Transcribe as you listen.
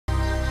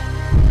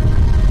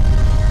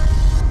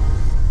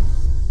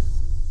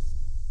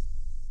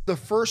the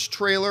first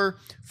trailer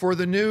for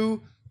the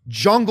new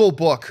Jungle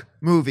Book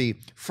movie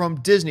from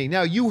Disney.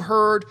 Now, you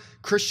heard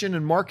Christian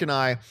and Mark and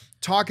I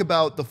talk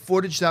about the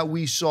footage that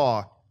we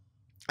saw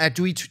at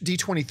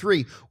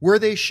D23, where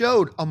they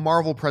showed a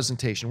Marvel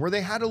presentation, where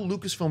they had a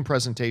Lucasfilm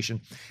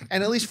presentation.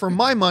 And at least for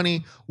my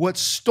money, what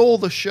stole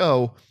the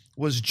show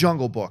was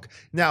Jungle Book.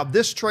 Now,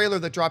 this trailer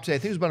that dropped today, I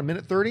think it was about a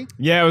minute 30.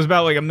 Yeah, it was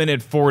about like a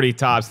minute 40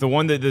 tops.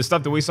 The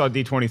stuff that we saw at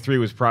D23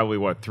 was probably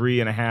what,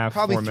 3.5,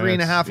 probably 4 3.5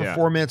 minutes? or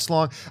 4 minutes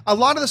long. A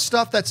lot of the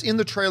stuff that's in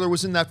the trailer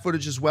was in that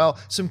footage as well.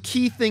 Some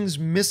key things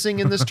missing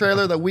in this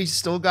trailer that we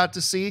still got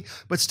to see,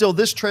 but still,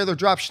 this trailer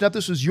dropped. Schnepp,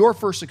 this was your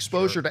first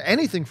exposure to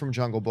anything from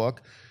Jungle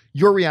Book.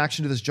 Your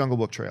reaction to this Jungle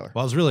Book trailer?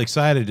 Well, I was really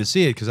excited to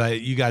see it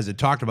because you guys had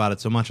talked about it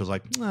so much. I was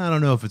like, I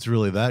don't know if it's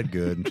really that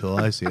good until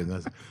I see it.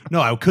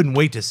 No, I couldn't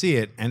wait to see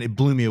it, and it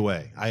blew me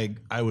away.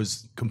 I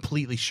was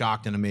completely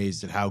shocked and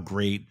amazed at how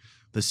great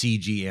the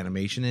CG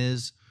animation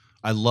is.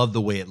 I love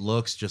the way it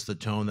looks, just the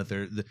tone that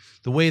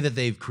the way that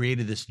they've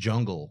created this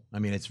jungle. I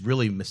mean, it's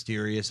really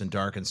mysterious and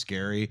dark and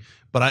scary.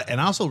 But I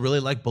also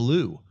really like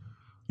Baloo.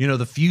 You know,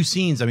 the few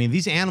scenes. I mean,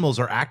 these animals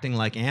are acting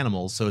like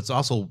animals, so it's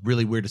also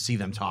really weird to see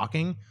them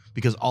talking,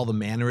 because all the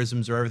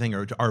mannerisms or everything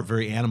are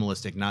very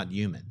animalistic, not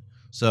human.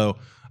 So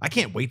I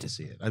can't wait to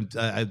see it.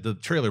 The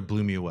trailer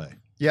blew me away.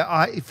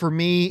 Yeah, for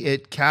me,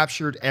 it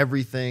captured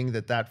everything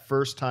that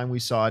first time we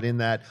saw it in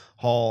that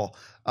hall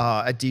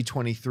at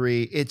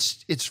D23.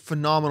 It's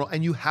phenomenal,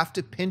 and you have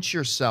to pinch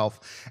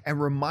yourself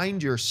and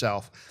remind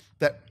yourself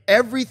that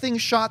everything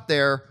shot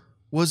there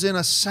was in a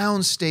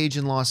soundstage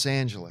in Los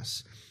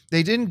Angeles.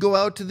 They didn't go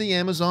out to the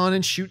Amazon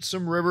and shoot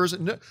some rivers.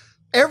 No,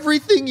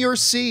 everything you're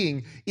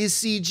seeing is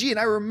CG. And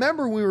I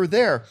remember we were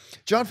there.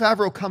 Jon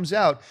Favreau comes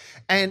out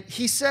and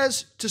he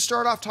says, to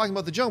start off talking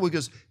about the jungle, he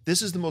goes,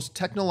 "This is the most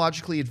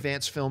technologically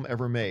advanced film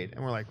ever made."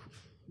 And we're like,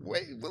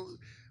 wait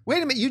a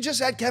minute, you just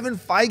had Kevin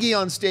Feige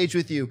on stage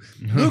with you.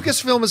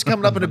 Lucasfilm is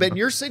coming up in a bit, and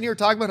you're sitting here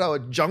talking about how a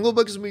Jungle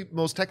Book is the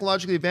most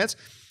technologically advanced.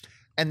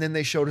 And then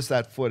they showed us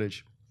that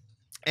footage.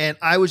 And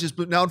I was just,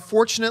 now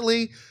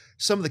unfortunately,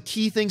 some of the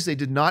key things they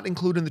did not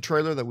include in the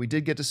trailer that we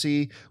did get to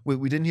see.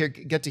 We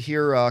didn't get to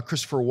hear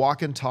Christopher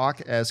Walken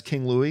talk as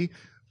King Louis.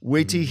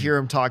 Wait till you hear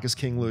him talk as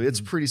King Louis. It's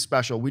pretty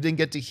special. We didn't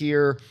get to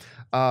hear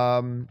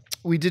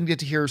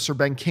Sir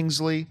Ben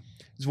Kingsley's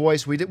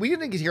voice. We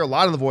didn't get to hear a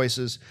lot of the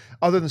voices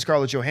other than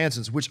Scarlett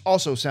Johansson's, which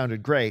also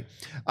sounded great.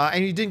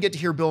 And you didn't get to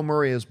hear Bill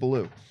Murray as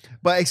Baloo.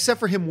 But except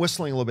for him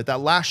whistling a little bit,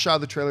 that last shot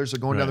of the trailers are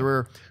going down the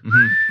river.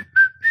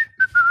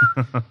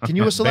 Can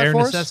you whistle that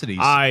for us?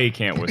 I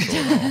can't whistle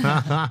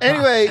at all.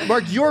 Anyway,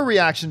 Mark, your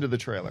reaction to the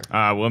trailer.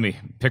 Well, let me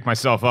pick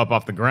myself up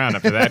off the ground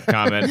after that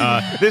comment.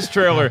 This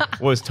trailer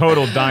was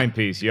total dime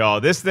piece,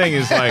 y'all. This thing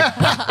is like,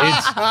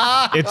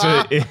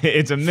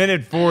 it's a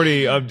minute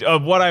 40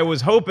 of what I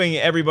was hoping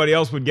everybody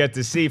else would get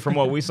to see from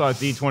what we saw at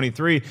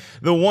D23.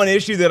 The one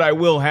issue that I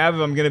will have,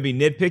 if I'm going to be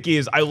nitpicky,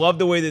 is I love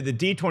the way that the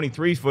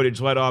D23 footage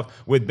led off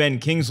with Ben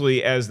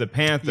Kingsley as the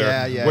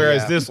Panther,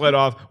 whereas this led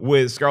off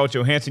with Scarlett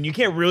Johansson. You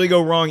can't really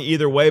go wrong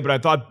either way, but I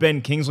thought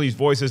Ben Kingsley's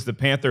voice as the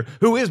Panther,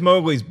 who is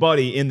Mowgli's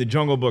buddy in the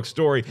Jungle Book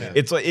story,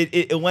 it's like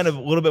it lent a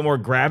little bit more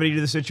gravity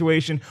to the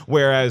situation,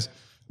 whereas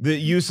the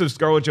use of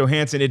Scarlett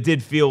Johansson, it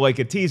did feel like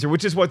a teaser,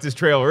 which is what this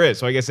trailer is.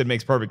 So I guess it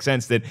makes perfect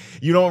sense that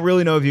you don't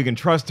really know if you can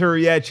trust her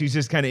yet. She's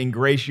just kind of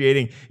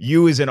ingratiating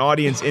you as an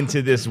audience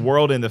into this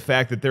world and the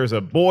fact that there's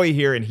a boy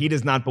here and he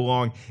does not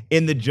belong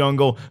in the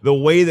jungle. The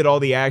way that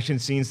all the action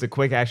scenes, the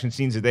quick action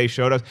scenes that they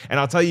showed us, and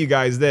I'll tell you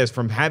guys this,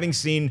 from having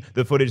seen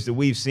the footage that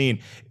we've seen,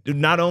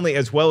 not only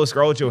as well as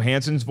Scarlett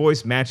Johansson's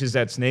voice matches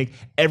that snake,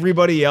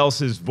 everybody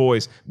else's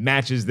voice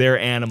matches their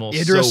animals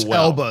Idris so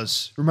well.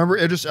 Elba's. Remember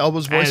Idris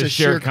Elba's voice as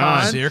Shere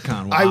Khan? Shere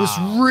Khan, wow. I was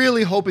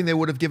really hoping they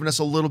would have given us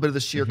a little bit of the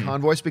Shere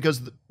Khan voice,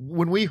 because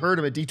when we heard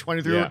him at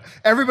D23,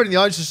 everybody in the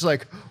audience was just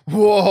like,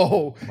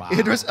 whoa. Wow.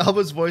 Idris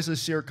Elba's voice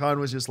as Shere Khan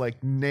was just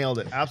like, nailed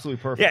it.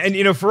 Absolutely perfect. Yeah, and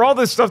you know, for all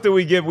this stuff that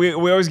we give, we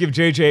always give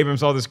J.J.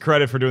 Abrams all this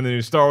credit for doing the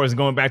new Star Wars and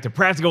going back to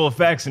practical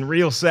effects and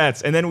real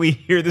sets, and then we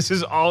hear this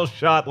is all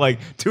shot like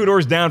 2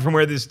 doors down from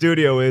where this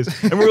studio is,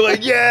 and we're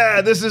like,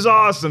 yeah, this is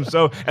awesome.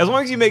 So as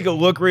long as you make it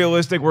look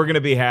realistic, we're going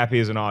to be happy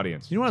as an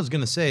audience. You know what I was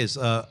going to say is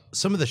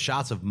some of the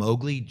shots of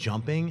Mowgli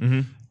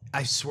jumping,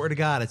 I swear to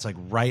God, it's like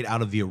right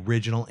out of the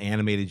original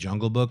animated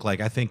Jungle Book. Like,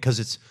 I think because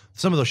it's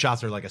some of those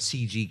shots are like a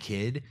CG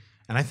kid,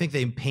 and I think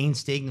they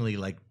painstakingly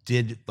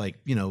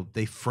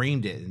they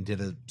framed it and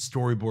did a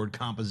storyboard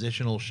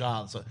compositional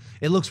shot. So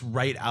it looks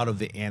right out of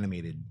the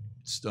animated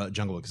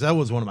Jungle Book, because that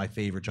was one of my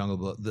favorite Jungle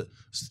Book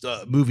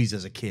movies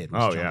as a kid.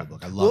 Was Jungle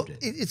Book. I loved it.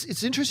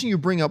 It's interesting you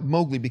bring up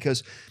Mowgli,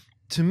 because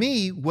to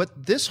me,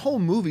 what this whole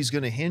movie is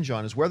going to hinge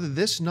on is whether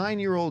this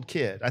 9-year-old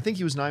kid, I think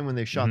he was 9 when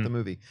they shot the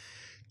movie,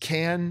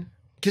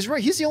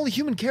 because he's the only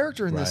human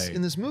character in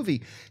this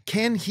movie.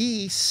 Can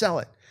he sell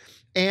it?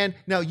 And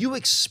now you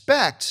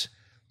expect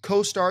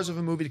co-stars of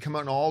a movie to come out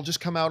and all just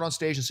come out on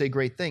stage and say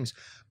great things.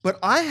 But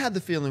I had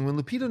the feeling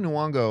when Lupita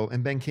Nyong'o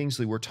and Ben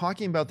Kingsley were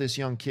talking about this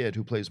young kid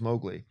who plays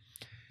Mowgli,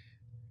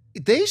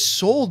 they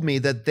sold me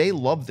that they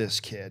love this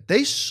kid.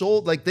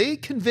 They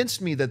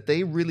convinced me that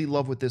they really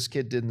love what this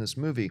kid did in this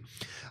movie.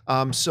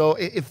 So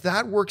if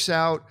that works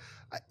out,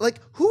 like,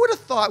 who would have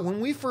thought when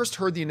we first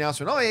heard the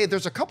announcement, oh, hey,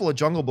 there's a couple of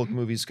Jungle Book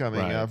movies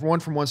coming, one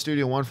from one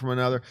studio, one from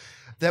another,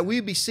 that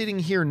we'd be sitting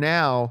here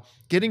now,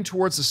 getting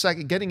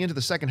into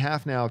the second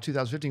half now,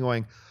 2015,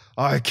 going,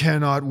 I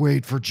cannot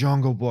wait for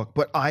Jungle Book,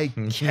 but I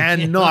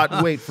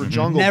cannot wait for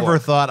Jungle Book. Never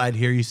thought I'd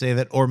hear you say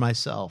that, or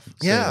myself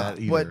say that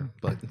either.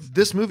 But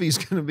this movie is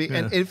going to be,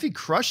 and if he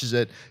crushes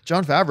it,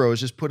 Jon Favreau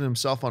is just putting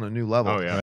himself on a new level. Oh, yeah.